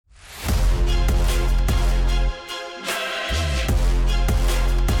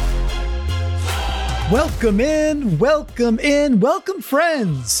Welcome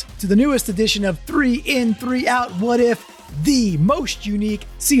friends, to the newest edition of 3 In, 3 Out What If, the most unique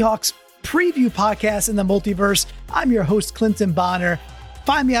Seahawks preview podcast in the multiverse. I'm your host, Clinton Bonner.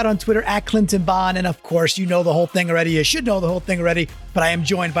 Find me out on Twitter at Clinton Bon. And of course, you know the whole thing already. You should know the whole thing already. But I am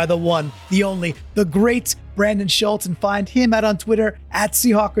joined by the one, the only, the great Brandon Schultz. And find him out on Twitter at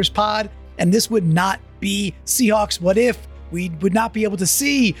SeahawkersPod. And this would not be Seahawks What If. We would not be able to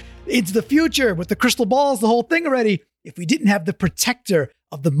see into the future with the crystal balls, the whole thing already, if we didn't have the protector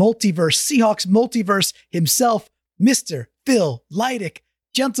of the multiverse, Seahawks multiverse himself, Mr. Phil Leidick.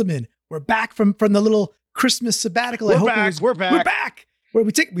 Gentlemen, we're back from the little Christmas sabbatical. We're back. Where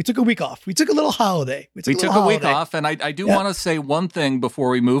we took a week off. We took a little holiday. We took a week off, and I do want to say one thing before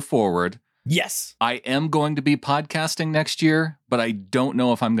we move forward. Yes. I am going to be podcasting next year, but I don't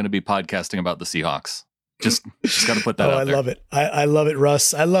know if I'm going to be podcasting about the Seahawks. Just got to put that out there. I love it. I love it,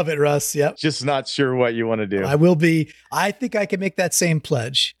 Russ. I love it, Russ. Yep. Just not sure what you want to do. I will be. I think I can make that same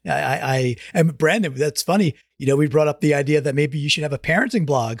pledge. And Brandon, that's funny. You know, we brought up the idea that maybe you should have a parenting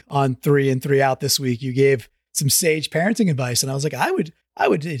blog on 3 In, 3 Out this week. You gave some sage parenting advice, and I was like, I would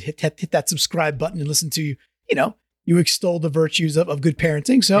hit that subscribe button and listen to, you extol the virtues of good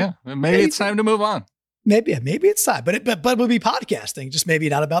parenting. So yeah, maybe it's time to move on. Maybe it's time, but we'll be podcasting, just maybe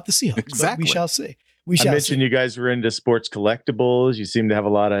not about the Seahawks. Exactly. But we shall see. I mentioned you guys were into sports collectibles. You seem to have a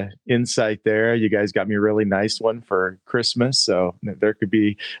lot of insight there. You guys got me a really nice one for Christmas. So there could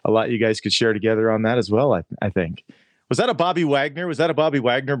be a lot you guys could share together on that as well, I think. Was that a Bobby Wagner?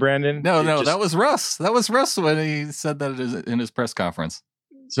 Brandon? No, that was Russ. That was Russ when he said that in his press conference.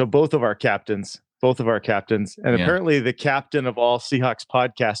 So both of our captains. And apparently the captain of all Seahawks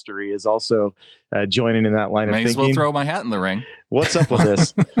podcastery is also joining in that line of thinking. May as well throw my hat in the ring. What's up with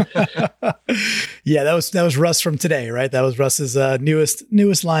this? Yeah, that was Russ from today, right? That was Russ's newest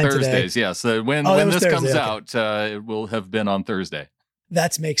line Thursdays, today. Thursdays, yes. When this Thursday, comes out, it will have been on Thursday.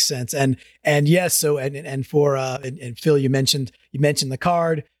 That makes sense. And yes, so and for and Phil, you mentioned the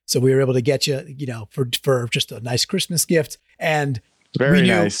card, so we were able to get you, for just a nice Christmas gift. And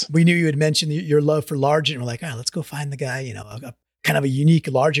nice. We knew you had mentioned your love for Largent. We're like, all right, let's go find the guy, a kind of a unique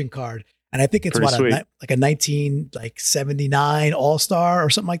Largent card. And I think it's like a 1979 All-Star or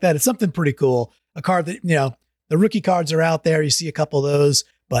something like that. It's something pretty cool. A card that, the rookie cards are out there. You see a couple of those,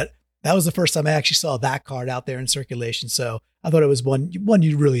 but that was the first time I actually saw that card out there in circulation. So I thought it was one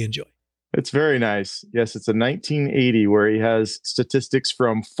you'd really enjoy. It's very nice. Yes, it's a 1980 where he has statistics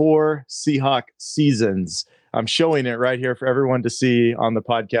from 4 Seahawk seasons. I'm showing it right here for everyone to see on the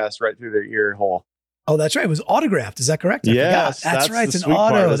podcast right through their ear hole. Oh, that's right. It was autographed. Is that correct? Yes. That's right. It's an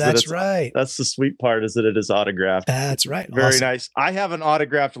auto. That's right. That's the sweet part, is that it is autographed. That's right. Very awesome. Nice. I have an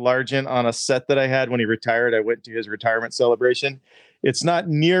autographed Largent on a set that I had when he retired. I went to his retirement celebration. It's not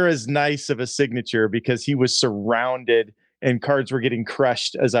near as nice of a signature because he was surrounded and cards were getting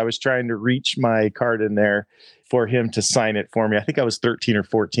crushed as I was trying to reach my card in there for him to sign it for me. I think I was 13 or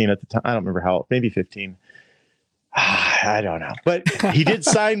 14 at the time. I don't remember how, maybe 15. I don't know, but he did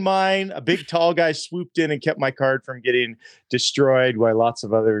sign mine. A big tall guy swooped in and kept my card from getting destroyed while lots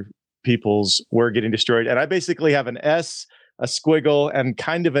of other people's were getting destroyed. And I basically have an S, a squiggle, and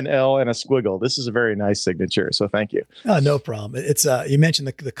kind of an L and a squiggle. This is a very nice signature. So thank you. Oh, no problem. It's you mentioned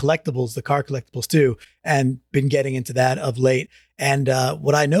the collectibles, the car collectibles too, and been getting into that of late. And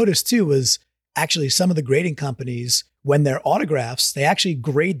what I noticed too was actually some of the grading companies, when they're autographs, they actually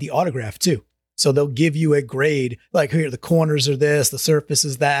grade the autograph too. So they'll give you a grade, like here, the corners are this, the surface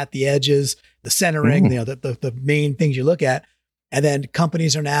is that, the edges, the centering, the main things you look at. And then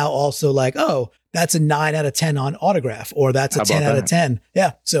companies are now also like, oh, that's a 9 out of 10 on autograph, or that's a 10 out of 10.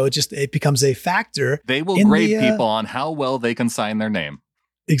 Yeah. So it becomes a factor. They will grade people on how well they can sign their name.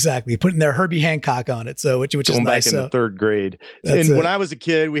 Exactly. Putting their Herbie Hancock on it. So which is nice. Back in the 3rd grade. And when I was a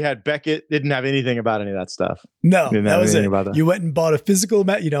kid, we had Beckett, didn't have anything about any of that stuff. No, that was it. You went and bought a physical,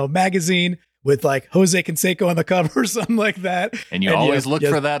 magazine with like Jose Canseco on the cover or something like that. And you always look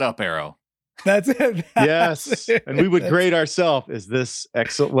for that up arrow. That's it. Yes. And we would grade ourselves. Is this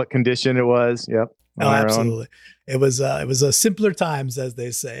excellent? What condition it was? Yep. Oh, absolutely. It was a simpler times, as they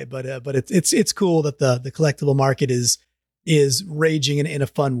say, but it's cool that the collectible market is raging in a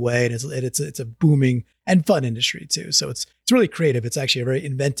fun way. And it's a booming and fun industry too. So it's really creative. It's actually a very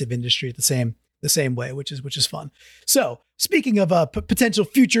inventive industry at the same way, which is fun. So speaking of potential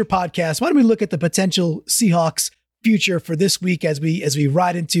future podcasts, why don't we look at the potential Seahawks future for this week as we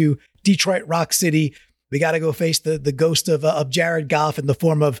ride into Detroit Rock City. We got to go face the ghost of Jared Goff in the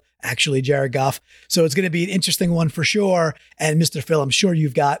form of actually Jared Goff. So it's going to be an interesting one for sure. And Mr. Phil, I'm sure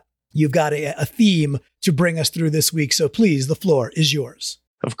you've got a theme to bring us through this week. So please, the floor is yours.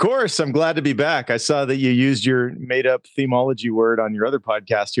 Of course, I'm glad to be back. I saw that you used your made-up themology word on your other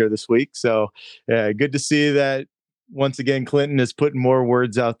podcast here this week. So good to see that once again, Clinton is putting more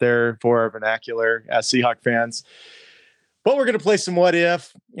words out there for our vernacular as Seahawk fans. But we're going to play some What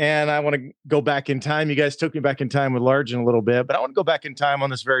If, and I want to go back in time. You guys took me back in time with Largen a little bit, but I want to go back in time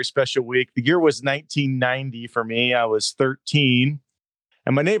on this very special week. The year was 1990 for me. I was 13,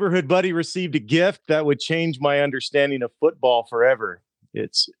 and my neighborhood buddy received a gift that would change my understanding of football forever.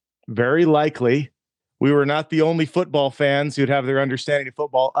 It's very likely we were not the only football fans who'd have their understanding of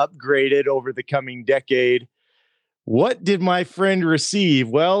football upgraded over the coming decade. What did my friend receive?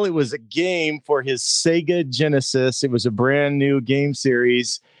 Well, it was a game for his Sega Genesis. It was a brand new game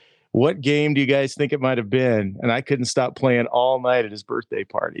series. What game do you guys think it might have been? And I couldn't stop playing all night at his birthday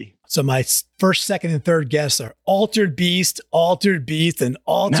party. So my first, second, and third guess are Altered Beast, and Altered Beast.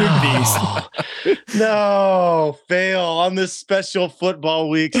 No, fail on this special football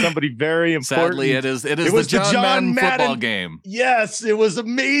week. Somebody very important. Sadly, it is the John Madden football game. Yes, it was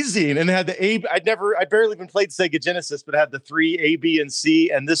amazing. And it had the A. I barely even played Sega Genesis, but it had the 3 A, B, and C,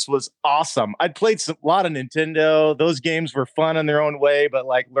 and this was awesome. I'd played a lot of Nintendo. Those games were fun in their own way, but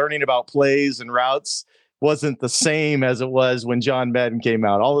like learning about plays and routes wasn't the same as it was when John Madden came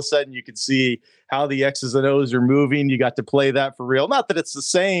out. All of a sudden, you could see how the X's and O's are moving. You got to play that for real. Not that it's the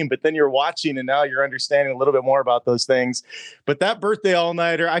same, but then you're watching and now you're understanding a little bit more about those things. But that birthday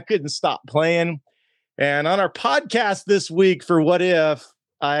all-nighter, I couldn't stop playing. And on our podcast this week for What If,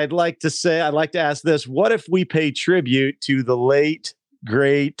 I'd like to ask this: what if we pay tribute to the late,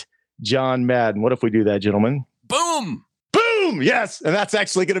 great John Madden? What if we do that, gentlemen? Boom! Boom! Yes. And that's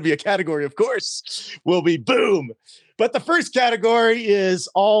actually going to be a category, of course, will be boom. But the first category is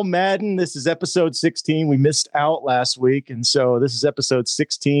All Madden. This is episode 16. We missed out last week. And so this is episode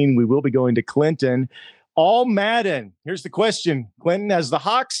 16. We will be going to Clinton. All Madden. Here's the question, Clinton. As the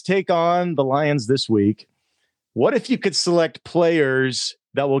Hawks take on the Lions this week, what if you could select players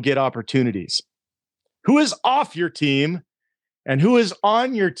that will get opportunities? Who is off your team and who is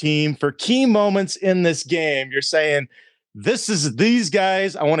on your team for key moments in this game? You're saying, this is these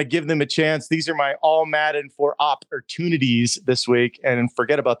guys. I want to give them a chance. These are my All Madden for opportunities this week. And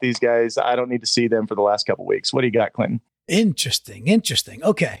forget about these guys. I don't need to see them for the last couple of weeks. What do you got, Clinton? Interesting.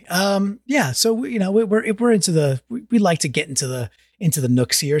 Okay. Yeah. So we like to get into the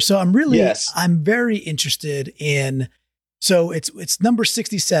nooks here. So I'm very interested in. So it's number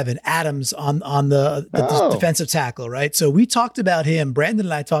 67, Adams on the defensive tackle, right? So we talked about him. Brandon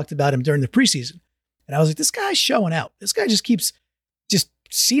and I talked about him during the preseason. And I was like, this guy's showing out. This guy just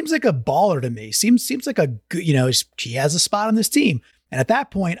seems like a baller to me. Seems like a good, he has a spot on this team. And at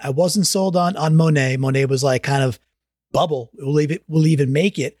that point, I wasn't sold on Monet. Monet was like kind of bubble. We'll even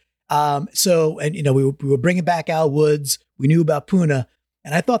make it. We were bringing back Al Woods. We knew about Puna.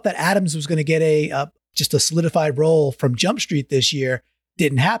 And I thought that Adams was going to get just a solidified role from Jump Street this year.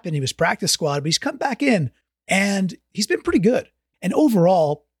 Didn't happen. He was practice squad, but he's come back in and he's been pretty good. And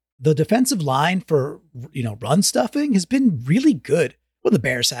overall, the defensive line for, run stuffing has been really good. Well, the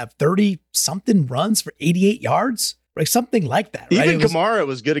Bears have 30-something runs for 88 yards, like something like that. Right? Even Kamara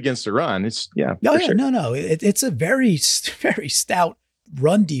was good against the run. It's Sure. No. It's a very, very stout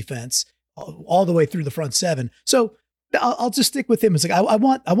run defense all the way through the front seven. So I'll just stick with him. It's like I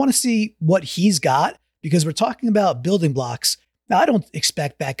want to see what he's got because we're talking about building blocks. Now, I don't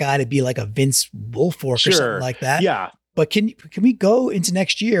expect that guy to be like a Vince Wilfork or something like that. Yeah. But can we go into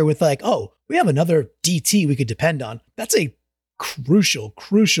next year with like, oh, we have another DT we could depend on? That's a crucial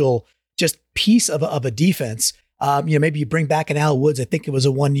just piece of a defense. Maybe you bring back an Al Woods. I think it was a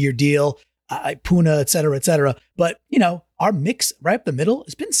 1-year deal, Puna, et cetera. But, our mix right up the middle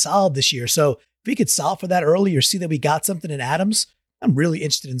has been solid this year. So if we could solve for that early or see that we got something in Adams, I'm really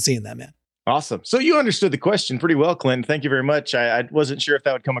interested in seeing that, man. Awesome. So you understood the question pretty well, Clinton. Thank you very much. I wasn't sure if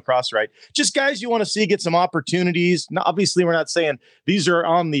that would come across right. Just guys you want to see get some opportunities. Now, obviously, we're not saying these are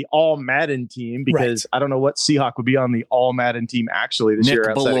on the All Madden team because I don't know what Seahawk would be on the All Madden team actually this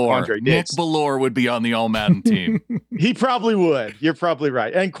year outside of Quandre Diggs. Nick Bellore would be on the All Madden team. He probably would. You're probably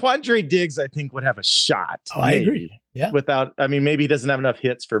right. And Quandre Diggs, I think, would have a shot. Oh, I agree. Yeah. Maybe he doesn't have enough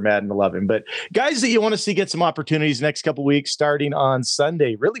hits for Madden 11, but guys that you want to see get some opportunities next couple weeks starting on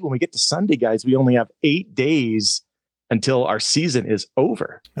Sunday. Really, when we get to Sunday, guys, we only have 8 days until our season is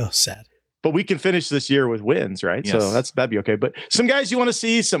over. Oh, sad. But we can finish this year with wins, right? Yes. So that'd be okay. But some guys you want to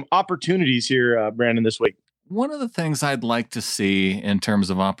see some opportunities here, Brandon, this week. One of the things I'd like to see in terms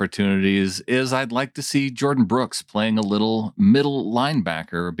of opportunities is I'd like to see Jordan Brooks playing a little middle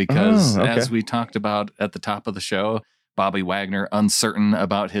linebacker because as we talked about at the top of the show, Bobby Wagner uncertain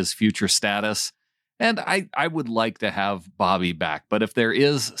about his future status. And I would like to have Bobby back, but if there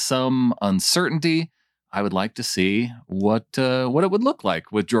is some uncertainty, I would like to see what it would look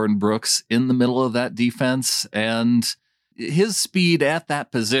like with Jordan Brooks in the middle of that defense. And his speed at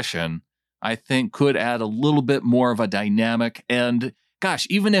that position, I think, could add a little bit more of a dynamic. And gosh,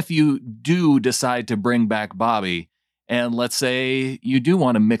 even if you do decide to bring back Bobby, and let's say you do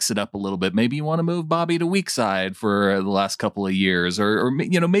want to mix it up a little bit, maybe you want to move Bobby to weak side for the last couple of years, or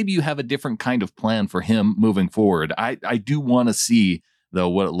maybe you have a different kind of plan for him moving forward. I do want to see, though,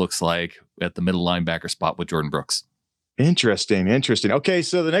 what it looks like at the middle linebacker spot with Jordan Brooks. Interesting. Okay,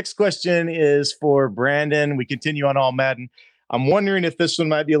 so the next question is for Brandon. We continue on All Madden. I'm wondering if this one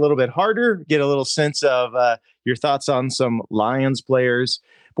might be a little bit harder, get a little sense of your thoughts on some Lions players.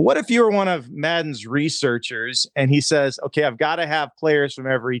 But what if you were one of Madden's researchers and he says, okay, I've got to have players from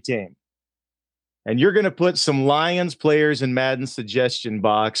every team. And you're going to put some Lions players in Madden's suggestion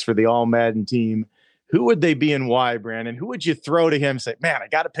box for the All Madden team. Who would they be and why, Brandon? Who would you throw to him and say, man, I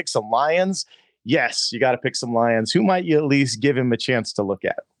got to pick some Lions? Yes, you got to pick some Lions. Who might you at least give him a chance to look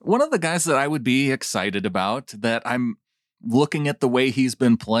at? One of the guys that I would be excited about, that I'm looking at the way he's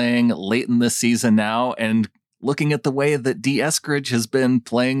been playing late in this season now, and looking at the way that D. Eskridge has been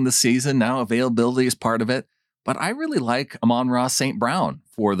playing the season now, availability is part of it. But I really like Amon-Ra St. Brown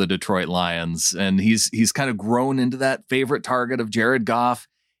for the Detroit Lions. And he's kind of grown into that favorite target of Jared Goff.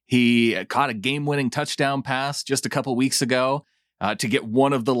 He caught a game-winning touchdown pass just a couple weeks ago to get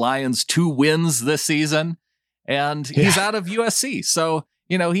one of the Lions' 2 wins this season. And he's out of USC. So,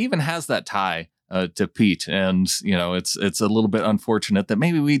 he even has that tie to Pete. And, it's a little bit unfortunate that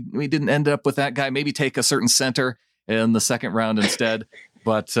maybe we didn't end up with that guy. Maybe take a certain center in the second round instead.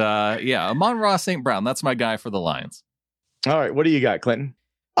 But Amon-Ra St. Brown, that's my guy for the Lions. All right. What do you got, Clinton?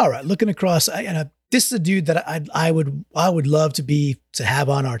 All right. Looking across, this is a dude that I would love to have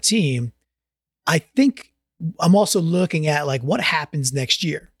on our team. I think I'm also looking at like what happens next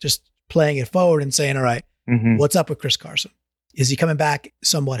year, just playing it forward and saying, all right, what's up with Chris Carson? Is he coming back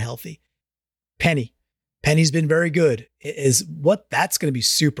somewhat healthy? Penny's been very good. That's going to be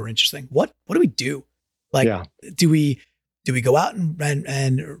super interesting. What do we do? Do we go out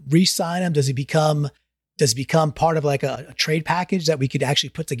and re-sign him? Does he become part of like a trade package that we could actually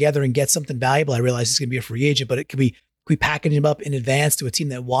put together and get something valuable? I realize he's going to be a free agent, but could we package him up in advance to a team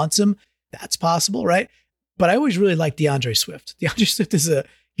that wants him? That's possible, right? But I always really like DeAndre Swift. DeAndre Swift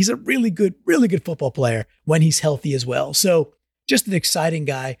he's a really good football player when he's healthy as well. So just an exciting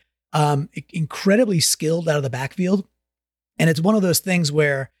guy. Incredibly skilled out of the backfield. And it's one of those things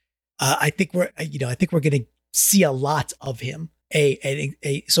where I think we're going to see a lot of him.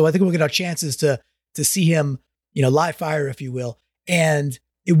 So I think we'll get our chances to see him, live fire, if you will. And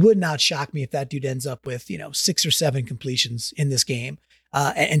it would not shock me if that dude ends up with, 6 or 7 completions in this game,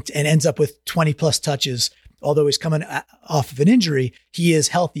 and ends up with 20 plus touches. Although he's coming off of an injury, he is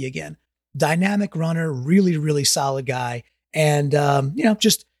healthy again. Dynamic runner, really, really solid guy. And,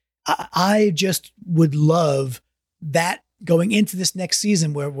 I just would love that going into this next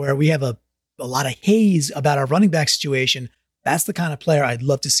season where we have a lot of haze about our running back situation. That's the kind of player I'd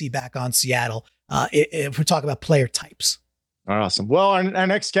love to see back on Seattle if we're talking about player types. Awesome. Well, our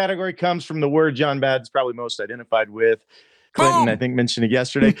next category comes from the word John Madden's probably most identified with. Clinton, I think, mentioned it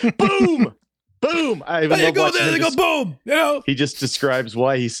yesterday. Boom! Boom! I even love watching him. They go boom. He just describes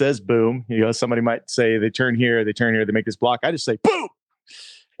why he says boom. Somebody might say they turn here, they make this block. I just say boom.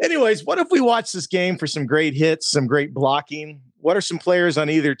 Anyways, what if we watch this game for some great hits, some great blocking? What are some players on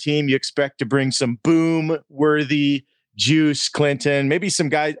either team you expect to bring some boom-worthy juice, Clinton? Maybe some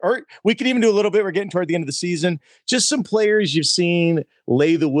guys, or we could even do a little bit. We're getting toward the end of the season. Just some players you've seen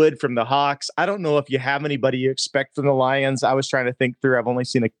lay the wood from the Hawks. I don't know if you have anybody you expect from the Lions. I was trying to think through. I've only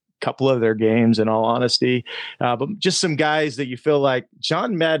seen a couple of their games, in all honesty, but just some guys that you feel like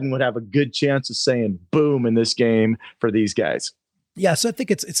John Madden would have a good chance of saying boom in this game for these guys. Yeah, so I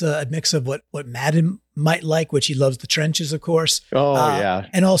think it's a mix of what Madden might like, which he loves the trenches, of course. Yeah.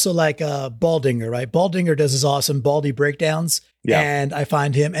 And also like Baldinger, right? Baldinger does his awesome Baldy breakdowns. Yeah. And I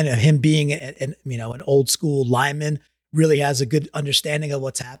find him being an old school lineman really has a good understanding of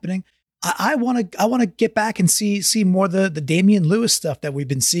what's happening. I want to get back and see more the Damian Lewis stuff that we've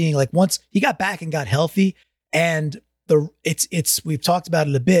been seeing. Like once he got back and got healthy, and we've talked about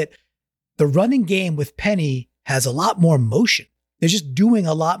it a bit. The running game with Penny has a lot more motion. They're just doing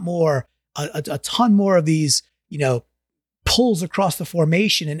a lot more, a ton more of these, pulls across the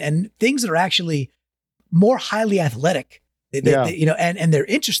formation and things that are actually more highly athletic. They, and they're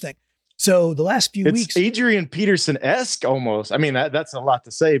interesting. So the last few weeks, Adrian Peterson-esque almost. I mean, that's a lot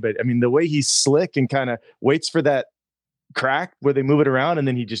to say, but I mean, the way he's slick and kind of waits for that crack where they move it around and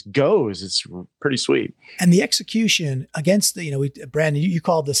then he just goes. It's pretty sweet. And the execution against Brandon, you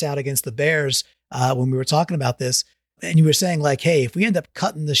called this out against the Bears when we were talking about this. And you were saying like, hey, if we end up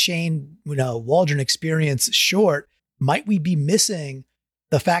cutting the Shane, Waldron experience short, might we be missing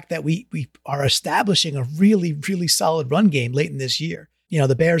the fact that we are establishing a really, really solid run game late in this year?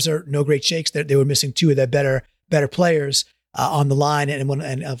 The Bears are no great shakes. They were missing two of their better players on the line,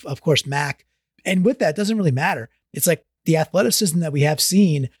 and of course Mac. And with that, it doesn't really matter. It's like the athleticism that we have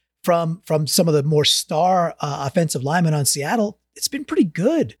seen from some of the more star offensive linemen on Seattle. It's been pretty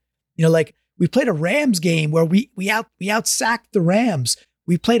good. Like we played a Rams game where we out-sacked the Rams.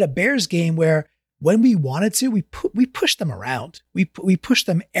 We played a Bears game where when we wanted to, we pushed them around. We pushed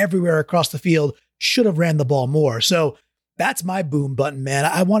them everywhere across the field. Should have ran the ball more. So that's my boom button, man.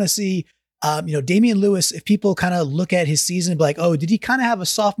 I want to see, Damian Lewis. If people kind of look at his season and be like, oh, did he kind of have a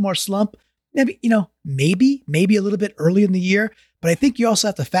sophomore slump? Maybe a little bit early in the year. But I think you also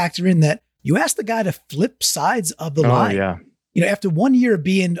have to factor in that you asked the guy to flip sides of the line. Yeah. After 1 year of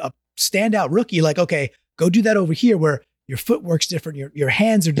being a standout rookie, like, okay, go do that over here where your footwork's different, your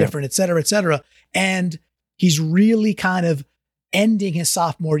hands are different, et cetera, et cetera. And he's really kind of ending his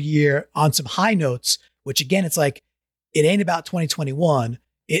sophomore year on some high notes, which again, it's like, it ain't about 2021.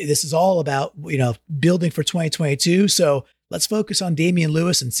 This is all about, building for 2022. So let's focus on Damian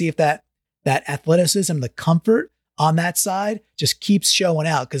Lewis and see if that athleticism, the comfort on that side just keeps showing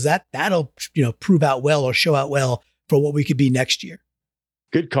out, because that'll prove out well or show out well for what we could be next year.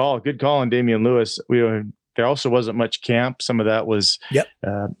 Good call on Damian Lewis. There also wasn't much camp. Some of that was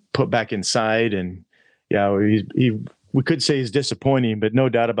put back inside, and we could say he's disappointing, but no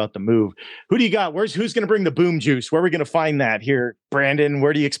doubt about the move. Who do you got? Who's going to bring the boom juice? Where are we going to find that here, Brandon?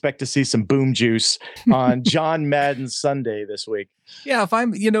 Where do you expect to see some boom juice on John Madden Sunday this week? Yeah, if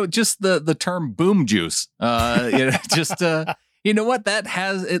I'm, just the term boom juice, what that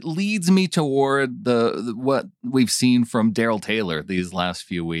has, it leads me toward what we've seen from Darrell Taylor these last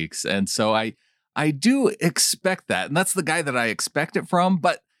few weeks. And so I do expect that. And that's the guy that I expect it from.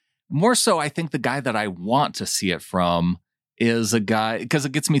 But more so, I think the guy that I want to see it from is a guy, because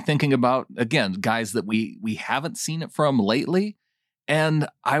it gets me thinking about, again, guys that we haven't seen it from lately. And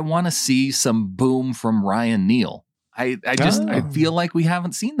I want to see some boom from Ryan Neal. I feel like we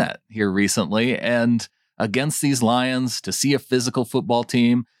haven't seen that here recently. And against these Lions, to see a physical football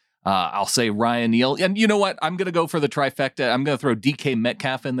team, I'll say Ryan Neal. And you know what? I'm going to go for the trifecta. I'm going to throw DK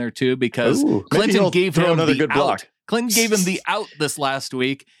Metcalf in there too, because Clinton gave him another good block. Clinton gave him the out this last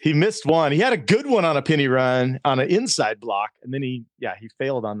week. He missed one. He had a good one on a penny run on an inside block, and then he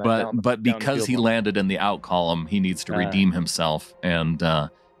failed on that. But because he landed in the out column, he needs to redeem himself and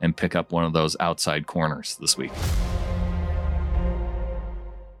pick up one of those outside corners this week.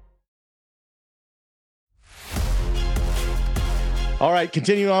 All right,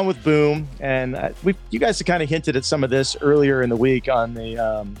 continuing on with boom, and you guys have kind of hinted at some of this earlier in the week on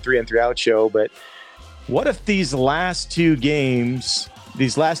the 3 and 3 Out show, but what if these last two game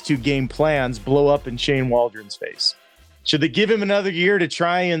plans blow up in Shane Waldron's face? Should they give him another year to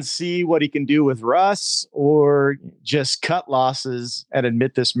try and see what he can do with Russ, or just cut losses and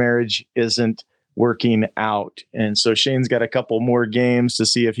admit this marriage isn't working out? And so Shane's got a couple more games to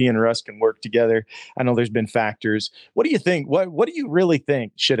see if he and Russ can work together. I know there's been factors. What do you think? What do you really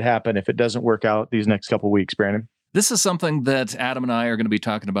think should happen if it doesn't work out these next couple weeks, Brandon? This is something that Adam and I are going to be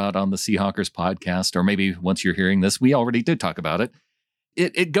talking about on the Seahawkers podcast, or maybe once you're hearing this, we already did talk about it.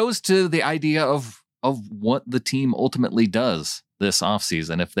 It goes to the idea of what the team ultimately does this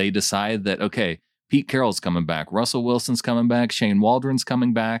offseason. If they decide that, okay, Pete Carroll's coming back, Russell Wilson's coming back, Shane Waldron's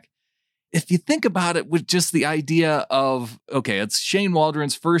coming back. If you think about it with just the idea of, okay, it's Shane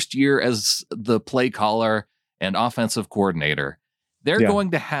Waldron's first year as the play caller and offensive coordinator. They're going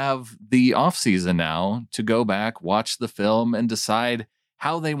to have the offseason now to go back, watch the film, and decide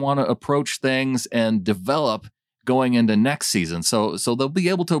how they want to approach things and develop going into next season. So they'll be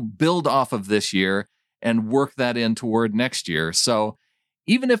able to build off of this year and work that in toward next year. So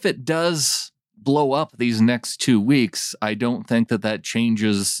even if it does blow up these next 2 weeks, I don't think that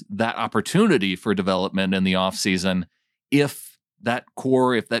changes that opportunity for development in the offseason if that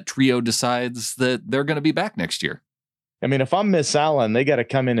trio decides that they're going to be back next year. I mean, if I'm Miss Allen, they got to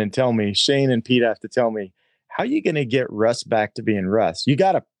come in and tell me, Shane and Pete have to tell me, how are you going to get Russ back to being Russ? You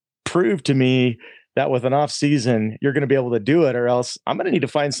got to prove to me that with an off season, you're going to be able to do it, or else I'm going to need to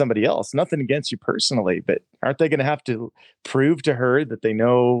find somebody else. Nothing against you personally, but aren't they going to have to prove to her that they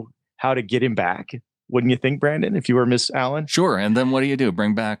know how to get him back? Wouldn't you think, Brandon, if you were Miss Allen? Sure. And then what do?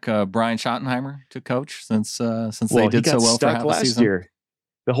 Bring back Brian Schottenheimer to coach since they did so well for half a season? Year.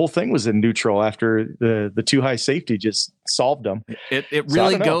 the whole thing was in neutral after the too high safety just solved them. It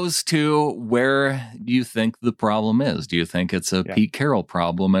really goes to where you think the problem is. Do you think it's a Pete Carroll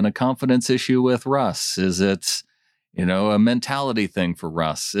problem and a confidence issue with Russ? Is it, a mentality thing for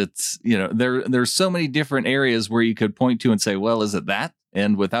Russ? It's, there's so many different areas where you could point to and say, well, is it that?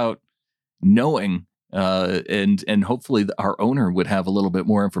 And without knowing, and hopefully our owner would have a little bit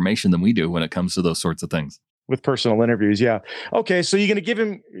more information than we do when it comes to those sorts of things. With personal interviews, yeah. Okay, so you're going to give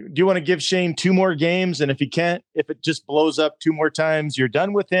him, do you want to give Shane 2 more games? And if it just blows up 2 more times, you're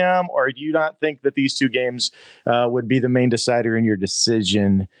done with him? Or do you not think that these 2 games would be the main decider in your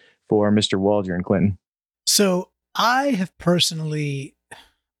decision for Mr. Waldron, Clinton? So I have personally,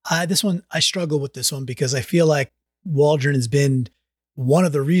 I struggle with this one because I feel like Waldron has been one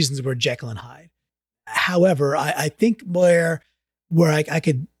of the reasons we're Jekyll and Hyde. However, I think where I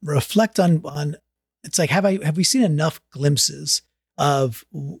could reflect on it's like, have we seen enough glimpses of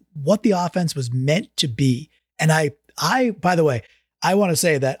what the offense was meant to be? And I, by the way, I want to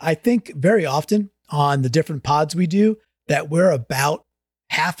say that I think very often on the different pods we do that we're about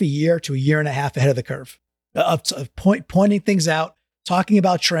half a year to a year and a half ahead of the curve of pointing things out, talking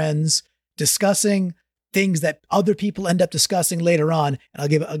about trends, discussing things that other people end up discussing later on. And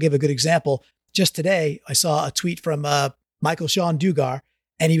I'll give a good example. Just today, I saw a tweet from Michael Sean Dugar,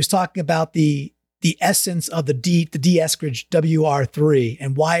 and he was talking about the essence of the D Eskridge WR3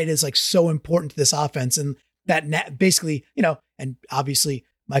 and why it is like so important to this offense. And that basically, and obviously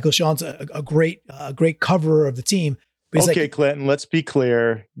Michael Sean's a great coverer of the team. Okay, Clinton, let's be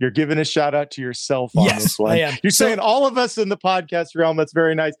clear. You're giving a shout out to yourself on this one. I am. You're saying all of us in the podcast realm, that's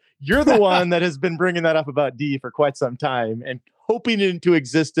very nice. You're the one that has been bringing that up about D for quite some time and hoping it into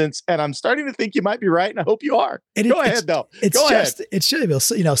existence. And I'm starting to think you might be right. And I hope you are. Go ahead, though. It should be,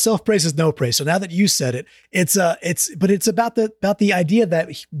 self-praise is no praise. So now that you said it, it's about the idea that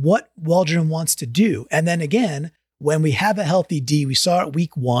what Waldron wants to do. And then again, when we have a healthy D, we saw it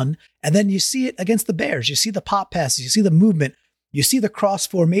week 1, and then you see it against the Bears. You see the pop passes, you see the movement, you see the cross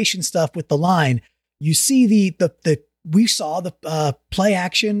formation stuff with the line. You see we saw the play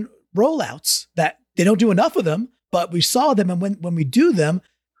action rollouts that they don't do enough of them, but we saw them. And when we do them,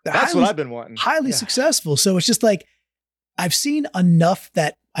 that's what I've been wanting. Highly successful. So it's just like, I've seen enough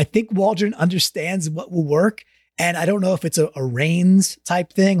that I think Waldron understands what will work. And I don't know if it's a reins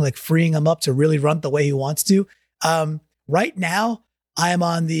type thing, like freeing him up to really run the way he wants to. Right now, I am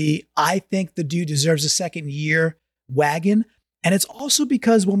on I think the dude deserves a second year wagon. And it's also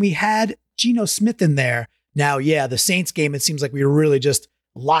because when we had Geno Smith in there, now, the Saints game, it seems like we really just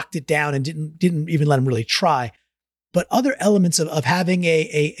locked it down and didn't even let him really try. But other elements of having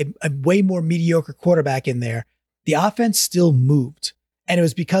a way more mediocre quarterback in there, the offense still moved. And it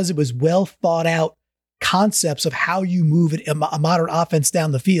was because it was well thought out concepts of how you move a modern offense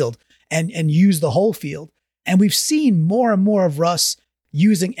down the field and use the whole field. And we've seen more and more of Russ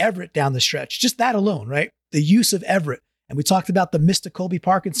using Everett down the stretch. Just that alone, right? The use of Everett. And we talked about the Mr. Colby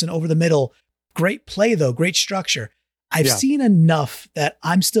Parkinson over the middle. Great play, though. Great structure. I've seen enough that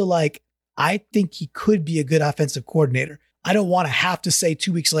I'm still like, I think he could be a good offensive coordinator. I don't want to have to say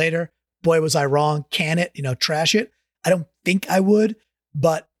 2 weeks later, boy, was I wrong. Can it, trash it. I don't think I would,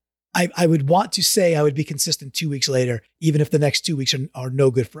 but I would want to say I would be consistent 2 weeks later, even if the next 2 weeks are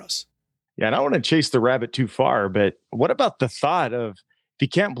no good for us. Yeah, and I don't want to chase the rabbit too far, but what about the thought of if you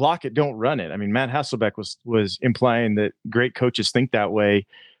can't block it, don't run it? I mean, Matt Hasselbeck was implying that great coaches think that way.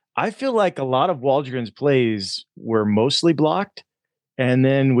 I feel like a lot of Waldron's plays were mostly blocked, and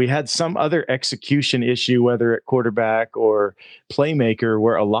then we had some other execution issue, whether at quarterback or playmaker,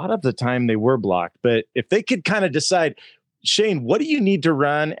 where a lot of the time they were blocked. But if they could kind of decide, Shane, what do you need to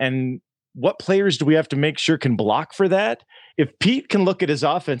run and what players do we have to make sure can block for that? If Pete can look at his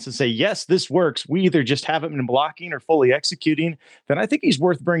offense and say, yes, this works, we either just haven't been blocking or fully executing, then I think he's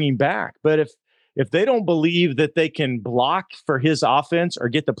worth bringing back. But if they don't believe that they can block for his offense or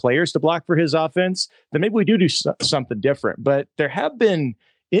get the players to block for his offense, then maybe we do something different. But there have been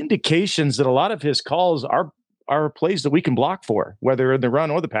indications that a lot of his calls are plays that we can block for, whether in the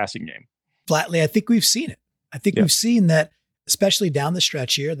run or the passing game. Flatly, I think we've seen it. I think we've seen that, especially down the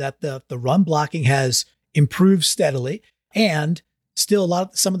stretch here, that the run blocking has improved steadily. And still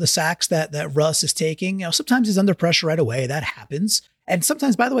some of the sacks that Russ is taking, sometimes he's under pressure right away. That happens. And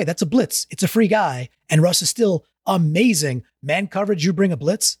sometimes, by the way, that's a blitz. It's a free guy. And Russ is still amazing. Man coverage, you bring a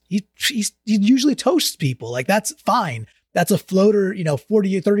blitz, he usually toasts people. Like, that's fine. That's a floater,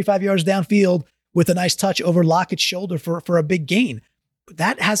 40 or 35 yards downfield with a nice touch over Lockett's shoulder for a big gain. But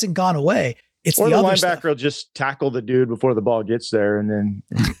that hasn't gone away. It's or the other linebacker stuff. Will just tackle the dude before the ball gets there. And then.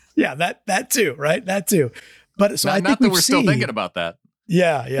 Yeah, that too, right? That too. But so I think we're still thinking about that.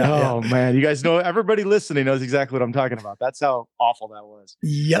 Yeah. Oh man, you guys know, everybody listening knows exactly what I'm talking about. That's how awful that was.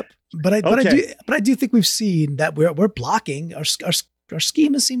 Yep. But I do think we've seen that we're blocking. Our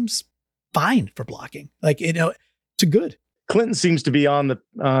schema seems fine for blocking. Like, it's a good. Clinton seems to be on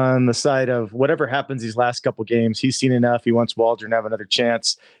the side of whatever happens these last couple games. He's seen enough. He wants Waldron to have another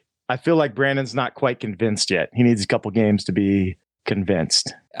chance. I feel like Brandon's not quite convinced yet. He needs a couple games to be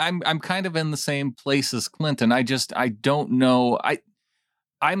convinced. I'm kind of in the same place as Clinton. I don't know.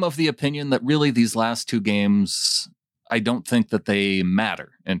 I'm of the opinion that really these last two games, I don't think that they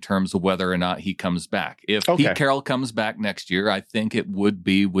matter in terms of whether or not he comes back. If Pete Carroll comes back next year, I think it would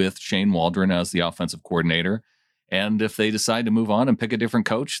be with Shane Waldron as the offensive coordinator. And if they decide to move on and pick a different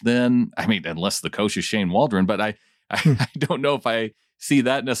coach, then, I mean, unless the coach is Shane Waldron, but I don't know if I see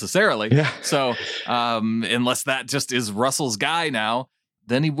that necessarily. Yeah. So unless that just is Russell's guy now,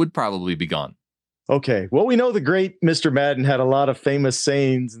 then he would probably be gone. Okay. Well, we know the great Mr. Madden had a lot of famous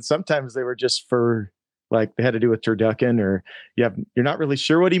sayings, and sometimes they were just for, like, they had to do with turducken, or you're not really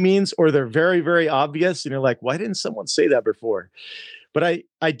sure what he means, or they're very, very obvious. And you're like, why didn't someone say that before? But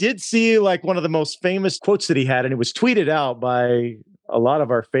I did see, like, one of the most famous quotes that he had, and it was tweeted out by a lot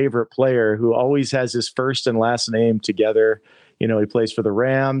of our favorite player who always has his first and last name together. He plays for the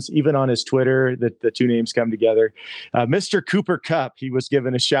Rams. Even on his Twitter, the two names come together. Mr. Cooper Kupp, he was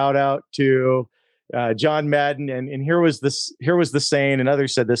given a shout out to John Madden, and here was the saying, and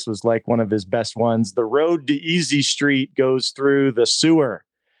others said this was like one of his best ones: "The road to Easy Street goes through the sewer."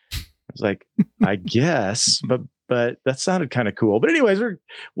 I was like, I guess, but that sounded kind of cool. But anyways,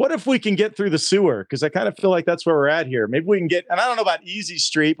 what if we can get through the sewer? Because I kind of feel like that's where we're at here. Maybe we can get, and I don't know about Easy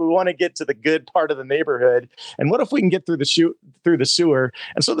Street, but we want to get to the good part of the neighborhood. And what if we can get through the sewer?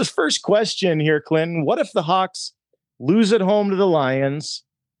 And so this first question here, Clinton, what if the Hawks lose at home to the Lions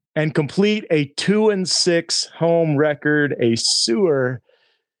and complete a 2-6 home record, a sewer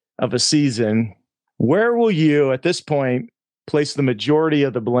of a season? Where will you, at this point, place the majority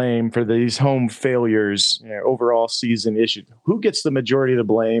of the blame for these home failures, overall season issues? Who gets the majority of the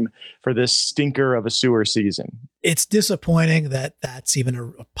blame for this stinker of a sewer season? It's disappointing that that's even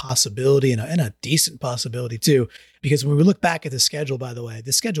a possibility, and a decent possibility too, because when we look back at the schedule, by the way,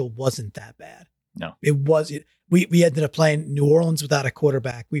 the schedule wasn't that bad. No, it was. We ended up playing New Orleans without a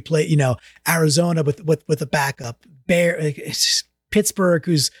quarterback. We played, Arizona with a backup, Pittsburgh,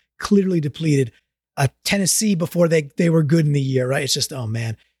 who's clearly depleted, Tennessee before they were good in the year, right? It's just, oh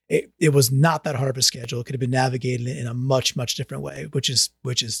man, it was not that hard of a schedule. It could have been navigated in a much, much different way, which is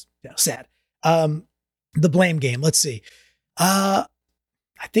sad. The blame game. Let's see. I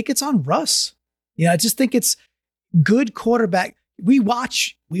think it's on Russ. I just think it's good quarterback. We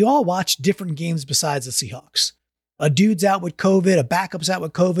all watch different games besides the Seahawks. A dude's out with COVID, a backup's out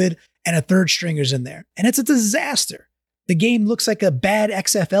with COVID, and a third stringer's in there. And it's a disaster. The game looks like a bad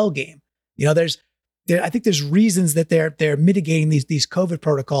XFL game. I think there's reasons that they're mitigating these COVID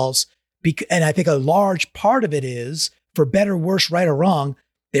protocols. And I think a large part of it is, for better, worse, right or wrong,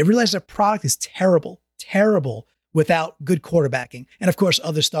 they realize their product is terrible without good quarterbacking. And of course,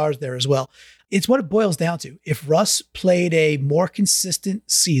 other stars there as well. It's what it boils down to. If Russ played a more consistent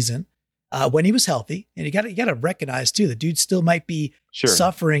season when he was healthy, and you got to recognize too, the dude still might be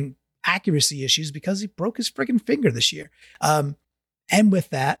suffering accuracy issues because he broke his friggin' finger this year. And with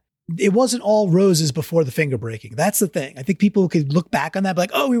that, it wasn't all roses before the finger breaking. That's the thing. I think people could look back on that, be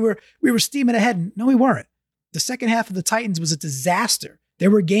like, oh, we were steaming ahead. No, we weren't. The second half of the Titans was a disaster.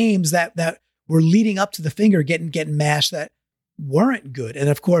 There were games that were leading up to the finger getting mashed that weren't good. And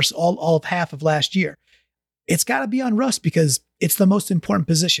of course, all of half of last year. It's got to be on Russ because it's the most important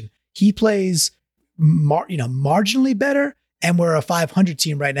position. He plays marginally better, and we're a 500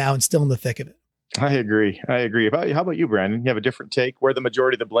 team right now and still in the thick of it. I agree. How about you, Brandon? You have a different take where the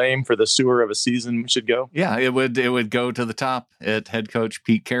majority of the blame for the sewer of a season should go? Yeah, it would go to the top at head coach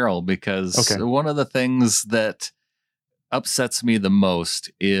Pete Carroll, because one of the things that upsets me the most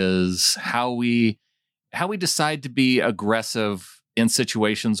is how we decide to be aggressive in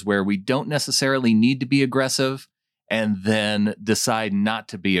situations where we don't necessarily need to be aggressive, and then decide not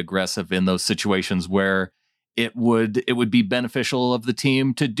to be aggressive in those situations where it would be beneficial of the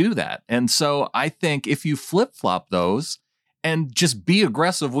team to do that. And so I think if you flip-flop those and just be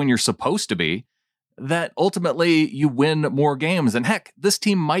aggressive when you're supposed to be, that ultimately you win more games. And heck, this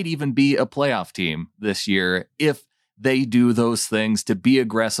team might even be a playoff team this year if they do those things, to be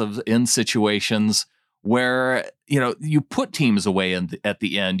aggressive in situations where, you put teams away at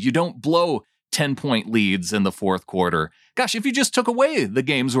the end. You don't blow 10-point leads in the fourth quarter. Gosh, if you just took away the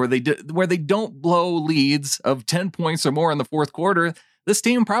games where they don't blow leads of 10 points or more in the fourth quarter, this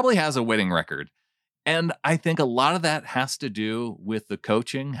team probably has a winning record. And I think a lot of that has to do with the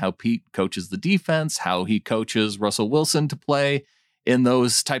coaching, how Pete coaches the defense, how he coaches Russell Wilson to play in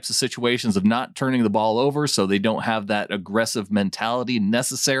those types of situations of not turning the ball over so they don't have that aggressive mentality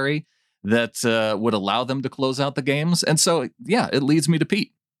necessary that would allow them to close out the games. And so, yeah, it leads me to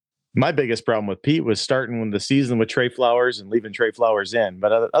Pete. My biggest problem with Pete was starting the season with Trey Flowers and leaving Trey Flowers in.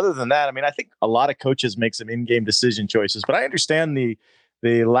 But other than that, I mean, I think a lot of coaches make some in-game decision choices, but I understand the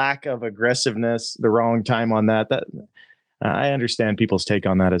lack of aggressiveness, the wrong time on that. I understand people's take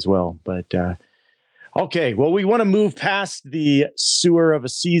on that as well. But okay, well, we want to move past the sewer of a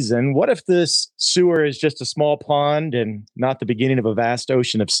season. What if this sewer is just a small pond and not the beginning of a vast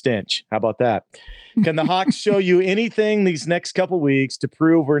ocean of stench? How about that? Can the Hawks show you anything these next couple weeks to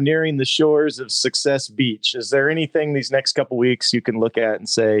prove we're nearing the shores of Success Beach? Is there anything these next couple weeks you can look at and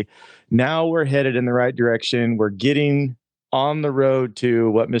say, now we're headed in the right direction? We're getting on the road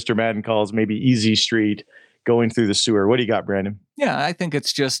to what Mr. Madden calls maybe Easy Street, going through the sewer. What do you got, Brandon? Yeah, I think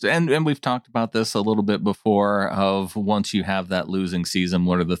it's just, and we've talked about this a little bit before, of once you have that losing season,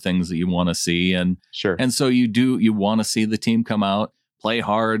 what are the things that you want to see? And sure. And so you want to see the team come out, play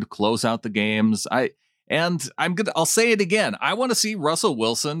hard, close out the games. I'll say it again. I want to see Russell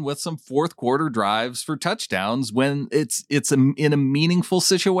Wilson with some fourth quarter drives for touchdowns when it's in a meaningful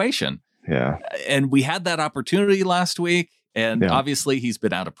situation. Yeah. And we had that opportunity last week. And obviously he's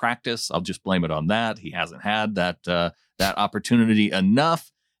been out of practice. I'll just blame it on that. He hasn't had that opportunity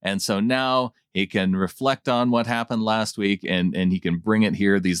enough. And so now he can reflect on what happened last week and he can bring it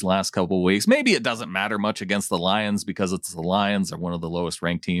here these last couple of weeks. Maybe it doesn't matter much against the Lions because it's the Lions are one of the lowest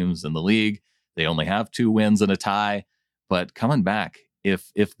ranked teams in the league. They only have 2 wins and a tie. But coming back,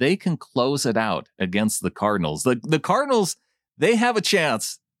 if they can close it out against the Cardinals, the Cardinals, they have a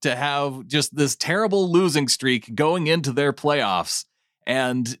chance to have just this terrible losing streak going into their playoffs.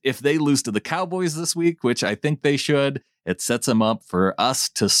 And if they lose to the Cowboys this week, which I think they should, it sets them up for us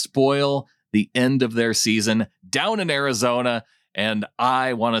to spoil the end of their season down in Arizona. And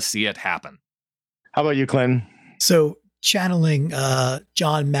I want to see it happen. How about you, Clinton? So channeling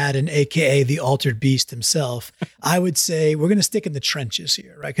John Madden, a.k.a. the Altered Beast himself, I would say we're going to stick in the trenches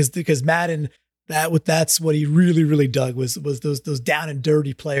here, right? Because Madden, that's what he really, really dug was those down and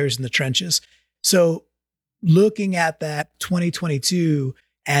dirty players in the trenches. So looking at that 2022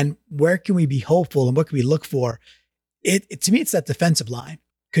 and where can we be hopeful and what can we look for? It to me, it's that defensive line,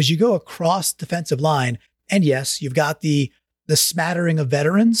 because you go across defensive line and yes, you've got the smattering of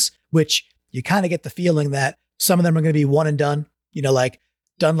veterans, which you kind of get the feeling that some of them are going to be one and done, like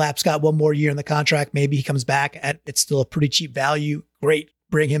Dunlap's got one more year in the contract. Maybe he comes back it's still a pretty cheap value. Great.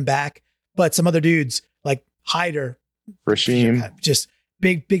 Bring him back. But some other dudes like Hyder, Rasheem, just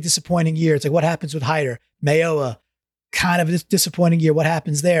big disappointing year. It's like, what happens with Hyder? Mayoa, kind of a disappointing year. What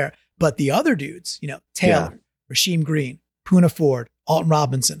happens there? But the other dudes, Taylor, Rasheem Green, Poona Ford, Alton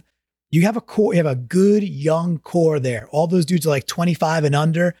Robinson, you have a core, you have a good young core there. All those dudes are like 25 and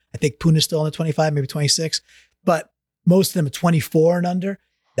under. I think Poona's still on the 25, maybe 26, but most of them are 24 and under.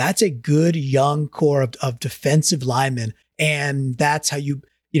 That's a good young core of defensive linemen. And that's how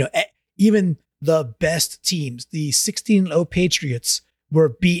even the best teams, the 16-0 Patriots, were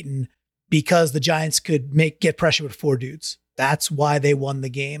beaten because the Giants could get pressure with 4 dudes. That's why they won the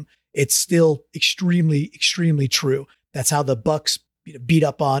game. It's still extremely, extremely true. That's how the Bucs beat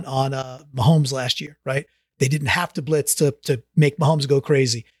up on Mahomes last year, right? They didn't have to blitz to make Mahomes go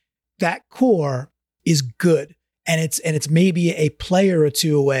crazy. That core is good, and it's maybe a player or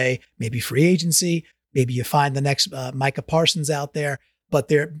two away, maybe free agency. Maybe you find the next Micah Parsons out there. But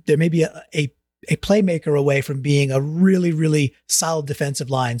there may be a playmaker away from being a really, really solid defensive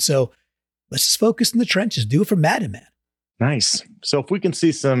line. So let's just focus in the trenches. Do it for Madden, man. Nice. So if we can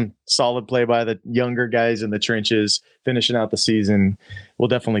see some solid play by the younger guys in the trenches finishing out the season, we'll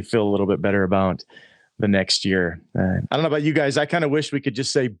definitely feel a little bit better about the next year. I don't know about you guys. I kind of wish we could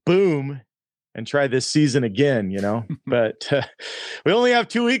just say boom and try this season again, but we only have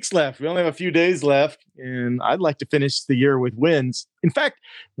 2 weeks left. We only have a few days left, and I'd like to finish the year with wins. In fact,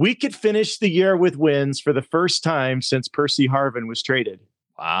 we could finish the year with wins for the first time since Percy Harvin was traded.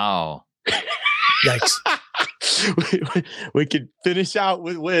 Wow. Yikes. we could finish out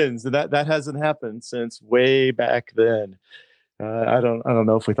with wins, and that hasn't happened since way back then. I don't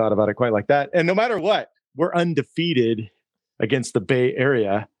know if we thought about it quite like that. And no matter what, we're undefeated against the Bay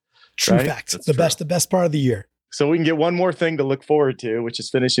Area. True right? fact. That's the best part of the year. So we can get one more thing to look forward to, which is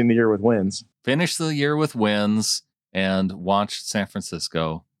finishing the year with wins. Finish the year with wins and watch San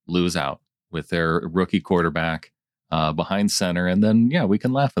Francisco lose out with their rookie quarterback behind center. And then, we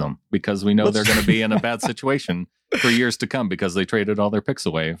can laugh at them because we know they're going to be in a bad situation for years to come because they traded all their picks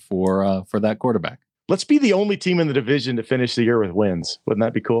away for that quarterback. Let's be the only team in the division to finish the year with wins. Wouldn't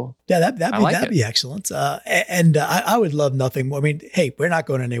that be cool? Yeah, that'd be excellent. I would love nothing more. I mean, hey, we're not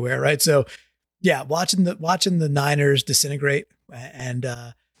going anywhere, right? So, yeah, watching the Niners disintegrate and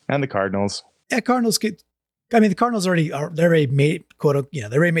the Cardinals. Yeah, Cardinals could. I mean, the Cardinals they already made they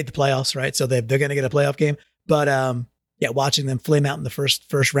already made the playoffs, right? So they're going to get a playoff game. But yeah, watching them flame out in the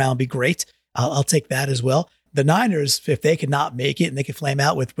first round would be great. I'll take that as well. The Niners, if they could not make it and they could flame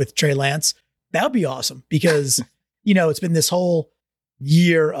out with Trey Lance, that would be awesome because, it's been this whole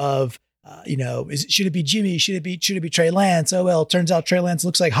year of, should it be Jimmy? Should it be Trey Lance? Oh, well, it turns out Trey Lance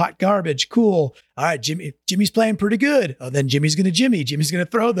looks like hot garbage. Cool. All right, Jimmy's playing pretty good. Oh, then Jimmy's going to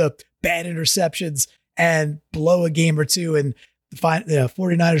throw the bad interceptions and blow a game or two. And the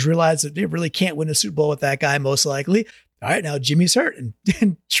 49ers realize that they really can't win a Super Bowl with that guy, most likely. All right, now Jimmy's hurt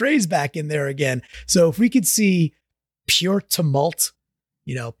and Trey's back in there again. So if we could see pure tumult,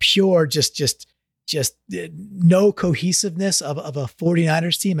 pure just no cohesiveness of a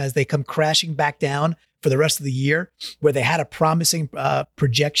 49ers team as they come crashing back down for the rest of the year, where they had a promising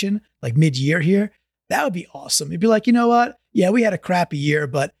projection like mid-year here, that would be awesome. It'd be like, you know what? Yeah, we had a crappy year,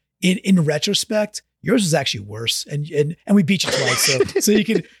 but in retrospect, yours was actually worse, and we beat you twice. So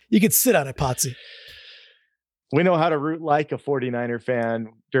you could sit on it, Potsy. We know how to root like a 49er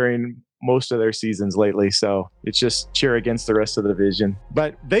fan during most of their seasons lately. So it's just cheer against the rest of the division.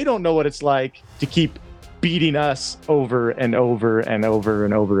 But they don't know what it's like to keep beating us over and over and over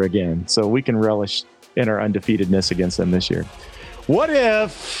and over again. So we can relish in our undefeatedness against them this year. What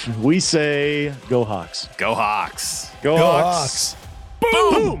if we say, go Hawks? Go Hawks. Go Hawks.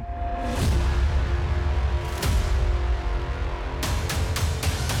 Boom!